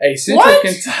 What? A central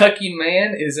Kentucky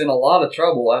man is in a lot of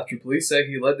trouble after police say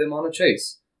he led them on a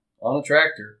chase on a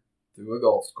tractor through a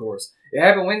golf course. It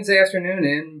happened Wednesday afternoon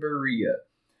in Berea.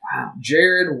 Wow.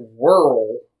 Jared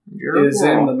Whirl is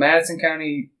in the Madison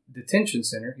County Detention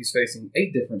Center. He's facing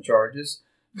 8 different charges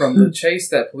from the chase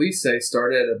that police say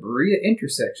started at a Berea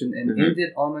intersection and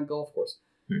ended on a golf course.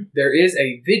 There is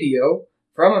a video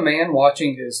from a man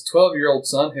watching his 12-year-old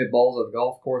son hit balls at the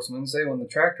golf course Wednesday when the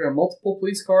tractor and multiple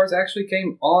police cars actually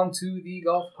came onto the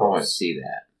golf course. I want to see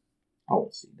that.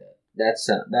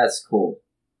 That's cool.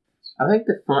 I think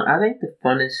the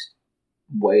funnest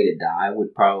way to die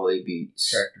would probably be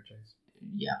Tractor chase.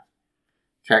 Yeah,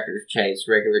 tractor chase,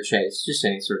 regular chase, just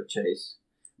any sort of chase.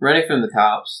 Running from the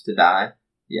cops to die.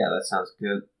 Yeah, that sounds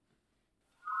good.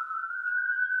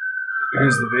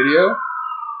 Here's the video.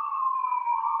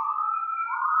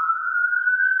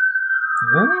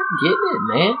 Alright, getting it,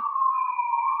 man.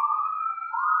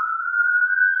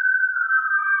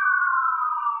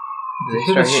 Do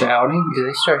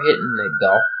they start hitting the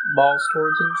golf balls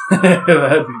towards him?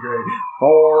 That'd be great.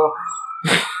 Oh,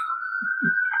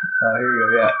 here you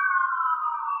go. Yeah.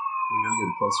 You're gonna get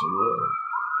a closer look.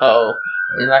 Uh-oh.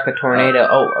 It's like a tornado.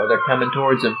 Oh, are they coming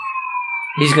towards him?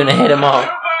 He's gonna hit him off.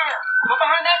 Go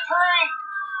behind that tree!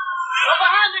 Go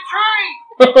behind the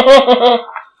tree!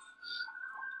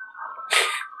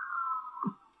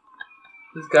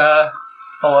 This guy,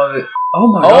 I love it. Oh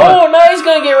my god! Oh no, he's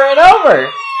gonna get ran over.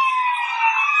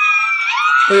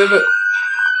 Look at it.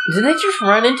 Did they just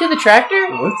run into the tractor?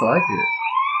 It looks like it.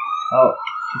 Oh,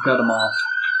 he cut him off.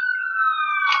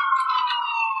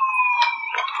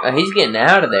 He's getting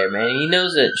out of there, man. He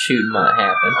knows that shooting might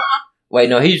happen. Wait,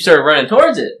 no, he started running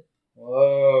towards it.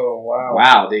 Whoa! Wow.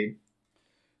 Wow, dude.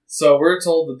 So we're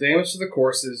told the damage to the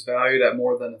course is valued at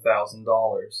more than $1,000.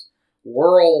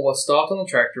 Worrell was stopped on the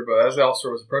tractor, but as the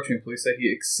officer was approaching, police said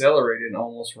he accelerated and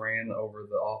almost ran over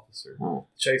the officer. Oh.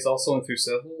 The chase also went through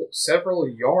several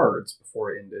yards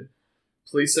before it ended.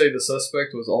 Police say the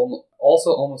suspect was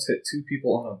also almost hit two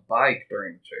people on a bike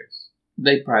during the chase.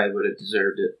 They probably would have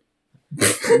deserved it.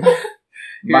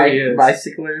 Here he is.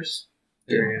 Bicyclers.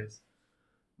 There he is.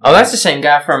 Oh, that's the same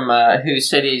guy from who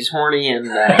said he's horny and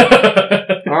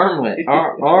armed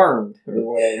or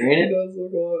whatever. He does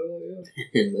look like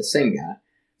that. The same guy.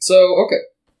 So okay,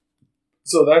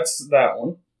 so that's that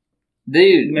one,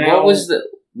 dude. Now, what was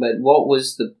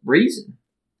the reason?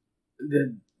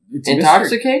 It's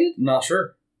intoxicated? Not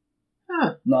sure.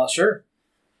 Huh? Not sure.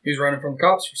 He's running from the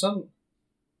cops for something.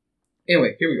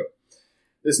 Anyway, here we go.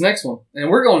 This next one, and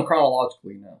we're going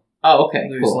chronologically now. Oh, okay.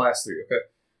 These Cool. last three. Okay.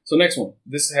 So next one.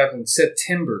 This happened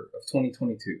September of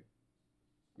 2022.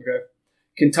 Okay.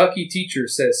 Kentucky teacher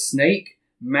says snake,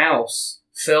 mouse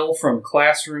fell from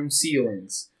classroom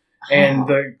ceilings. And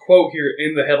the quote here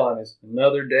in the headline is,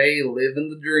 "Another day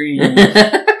living the dream."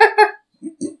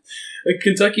 A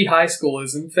Kentucky high school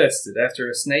is infested after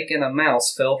a snake and a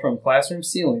mouse fell from classroom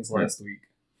ceilings last week.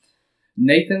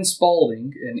 Nathan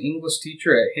Spaulding, an English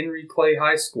teacher at Henry Clay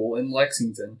High School in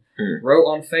Lexington, wrote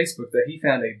on Facebook that he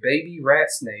found a baby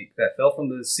rat snake that fell from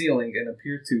the ceiling and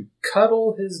appeared to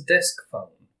cuddle his desk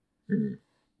phone.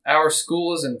 Our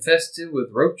school is infested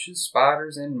with roaches,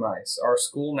 spiders, and mice. Our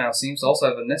school now seems to also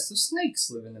have a nest of snakes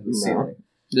living in the ceiling.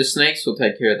 The snakes will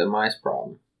take care of the mice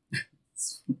problem.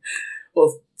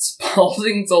 Well,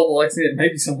 Spaulding told Lexington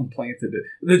maybe someone planted it.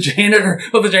 The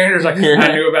janitor's like,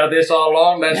 I knew about this all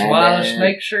along. That's why the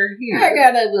snakes are here. I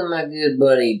got up with my good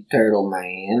buddy Turtle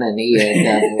Man, and he had a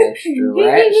couple extra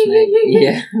rat snakes.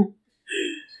 Yeah.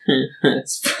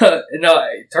 No,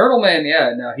 Turtle Man,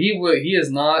 yeah. Now he is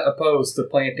not opposed to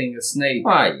planting a snake.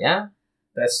 Why, yeah.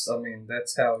 That's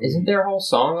how. Isn't there a whole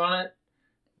song on it?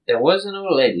 There was an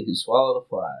old lady who swallowed a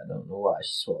fly. I don't know why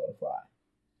she swallowed a fly.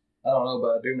 I don't know,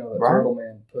 but I do know that Turtle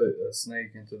Man put a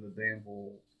snake into the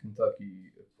Danville,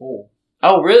 Kentucky pool.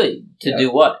 Oh, really? To do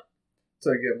what?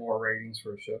 To get more ratings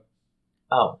for a show.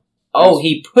 Oh,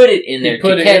 he put it in there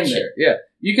to catch it. Yeah,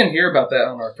 you can hear about that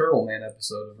on our Turtle Man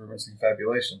episode of Rumors and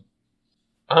Confabulation.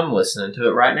 I'm listening to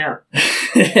it right now.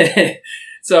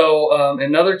 So,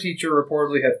 another teacher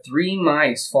reportedly had 3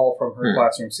 mice fall from her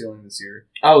classroom ceiling this year.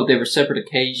 Oh, they were separate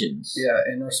occasions.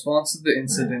 Yeah, in response to the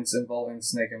incidents involving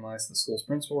snake and mice, the school's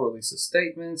principal released a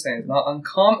statement saying it's not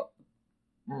uncommon.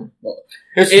 Well,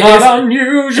 it's not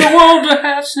unusual to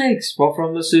have snakes fall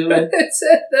from the ceiling. It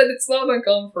said that it's not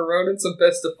uncommon for rodents and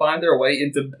pests to find their way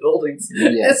into buildings.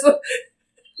 Yeah.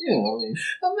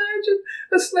 Imagine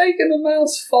a snake and a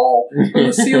mouse fall from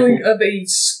the ceiling of a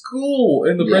school,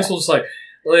 and the principal's like,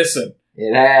 listen.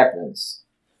 It happens.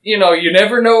 You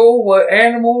never know what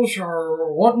animals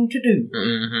are wanting to do.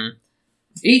 Mm-hmm.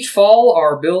 Each fall,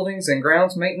 our buildings and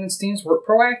grounds maintenance teams work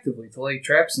proactively to lay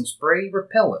traps and spray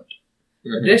repellent.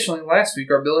 Mm-hmm. Additionally, last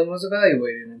week our building was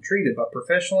evaluated and treated by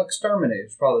professional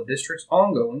exterminators for the district's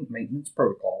ongoing maintenance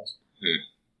protocols.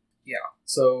 Yeah.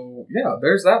 So,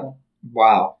 there's that one.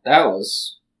 Wow. That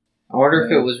was... I wonder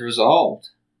if it was resolved.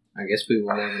 I guess we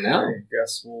will never know. I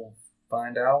guess we'll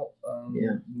find out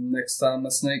next time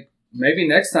a snake... Maybe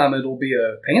next time it'll be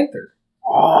a panther.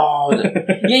 Oh,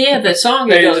 that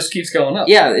song. It just keeps going up.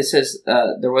 Yeah, it says,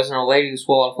 there was an old lady who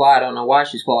swallowed a fly. I don't know why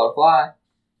she swallowed a fly.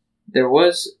 There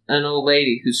was an old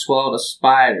lady who swallowed a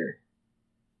spider.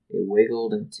 It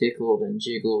wiggled and tickled and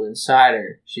jiggled inside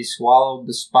her. She swallowed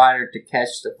the spider to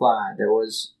catch the fly.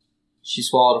 She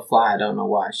swallowed a fly. I don't know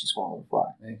why she swallowed a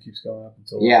fly. And it keeps going up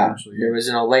until There was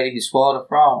an old lady who swallowed a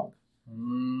frog.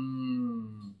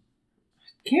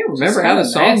 Can't remember how the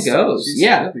song goes. She's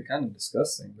really kind of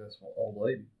disgusting, this old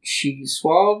lady. She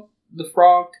swallowed the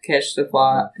frog to catch the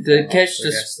fly. To catch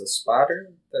the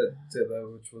spider?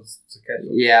 Which was to catch the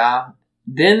Yeah.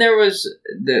 Then there was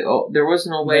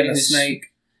an old lady a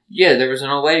snake. Yeah, there was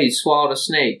an old lady who swallowed a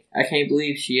snake. I can't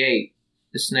believe she ate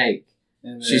the snake.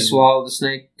 And She swallowed the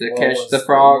snake to catch the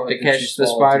frog, to catch the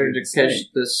spider, to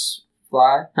catch the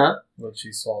fly. Huh? What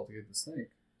she swallowed to get the snake?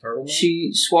 Turtle?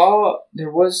 She swallowed... There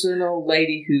was an old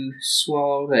lady who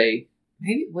swallowed a...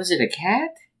 Maybe... Was it a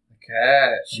cat? A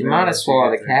cat. She might have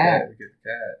swallowed a cat. To get the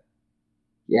cat.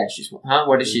 Yeah, she swallowed... Huh?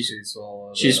 What did she...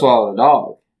 swallow? She swallowed a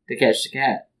dog to catch the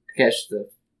cat. To catch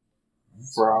the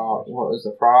frog. What was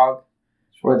the frog?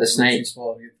 Or the snake? She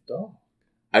swallowed to get the dog.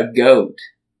 A goat.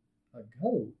 A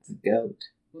goat? A goat.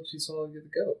 What did she swallow to get the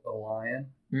goat? A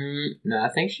lion? No, I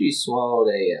think she swallowed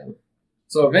a...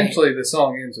 So eventually the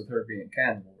song ends with her being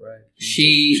cannibal, right?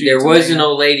 There was an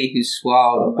old lady who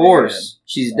swallowed a horse.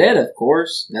 She's dead, of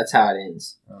course. That's how it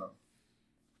ends. Oh.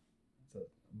 It's a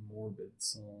morbid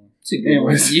song. It's a good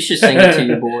one. You should sing it to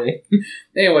your boy.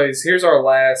 Anyways, here's our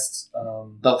last... Our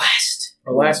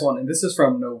last one, and this is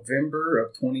from November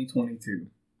of 2022.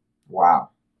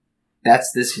 Wow.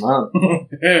 That's this month.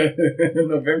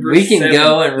 November We can 7th.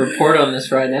 go and report on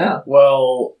this right now.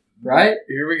 Well... Right?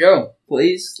 Here we go.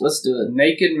 Please, let's do A it.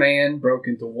 naked man broke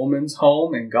into woman's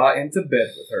home and got into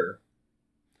bed with her.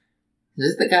 Is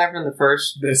this the guy from the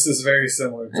first? This is very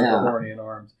similar to the Horny in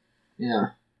Arms.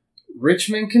 Yeah.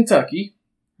 Richmond, Kentucky.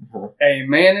 Uh-huh. A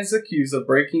man is accused of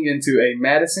breaking into a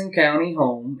Madison County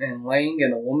home and laying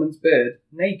in a woman's bed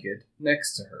naked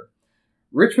next to her.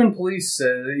 Richmond police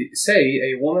say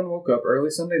a woman woke up early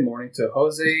Sunday morning to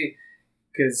Jose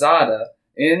Quezada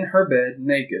in her bed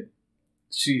naked.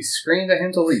 She screamed at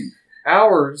him to leave.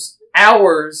 Hours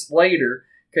later,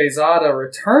 Quezada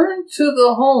returned to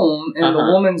the home and the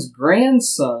woman's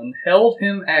grandson held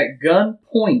him at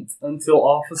gunpoint until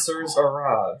officers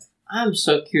arrived. I'm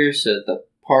so curious of the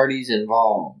parties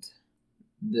involved.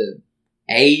 The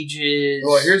ages.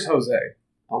 Well, here's Jose.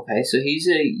 Okay, so he's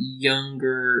a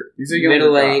younger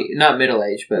guy. Not middle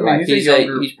age, but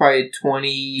he's probably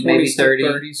 20, maybe 30.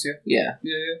 30s, Yeah.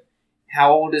 Yeah.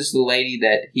 How old is the lady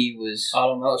that he was? I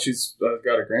don't know. She's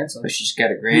got a grandson. But she's got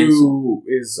a grandson. Who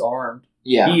is armed.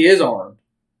 Yeah. He is armed.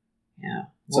 Yeah.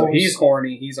 So he's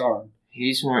horny, he's armed.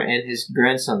 He's horny, and his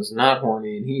grandson's not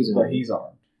horny, and he's armed. But he's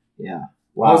armed. Yeah.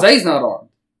 Wow. Jose's not armed.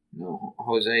 No,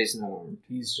 Jose's not armed.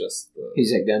 He's just...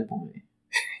 He's at gunpoint.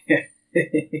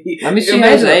 Let Let me see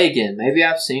Jose again. Maybe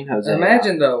I've seen Jose.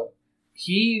 Imagine, though,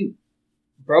 he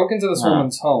broke into this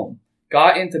woman's home,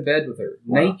 got into bed with her,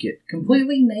 naked,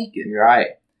 completely naked. You're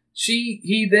right.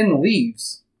 He then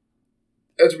leaves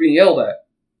after being yelled at.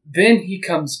 Then he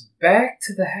comes back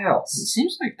to the house. It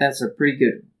seems like that's a pretty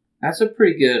good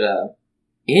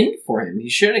end for him. He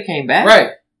should have came back.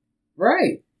 Right.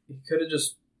 He could have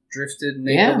just drifted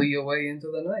nakedly away into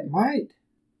the night. Right.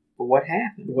 But what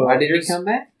happened? Well, why did he come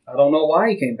back? I don't know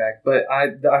why he came back, but I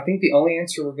think the only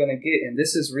answer we're going to get, and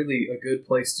this is really a good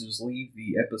place to just leave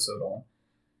the episode on,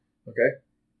 okay?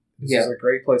 This is a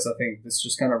great place. I think this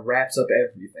just kind of wraps up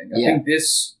everything. I think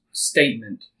this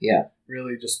statement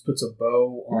really just puts a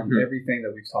bow on everything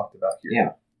that we've talked about here.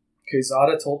 Yeah.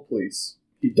 Quezada told police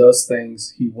he does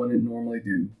things he wouldn't normally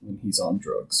do when he's on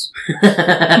drugs.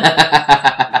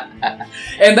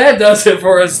 And that does it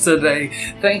for us today.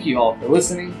 Thank you all for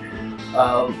listening.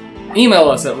 Email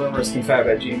us at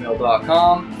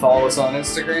rumorsconfab@gmail.com. Follow us on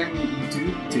Instagram,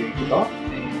 YouTube, TikTok,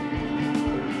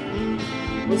 and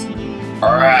listen.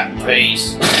 Alright,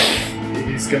 peace.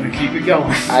 He's gonna keep it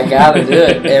going. I gotta do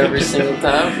it every single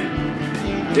time.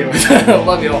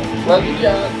 Love you all. Love you,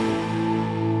 John.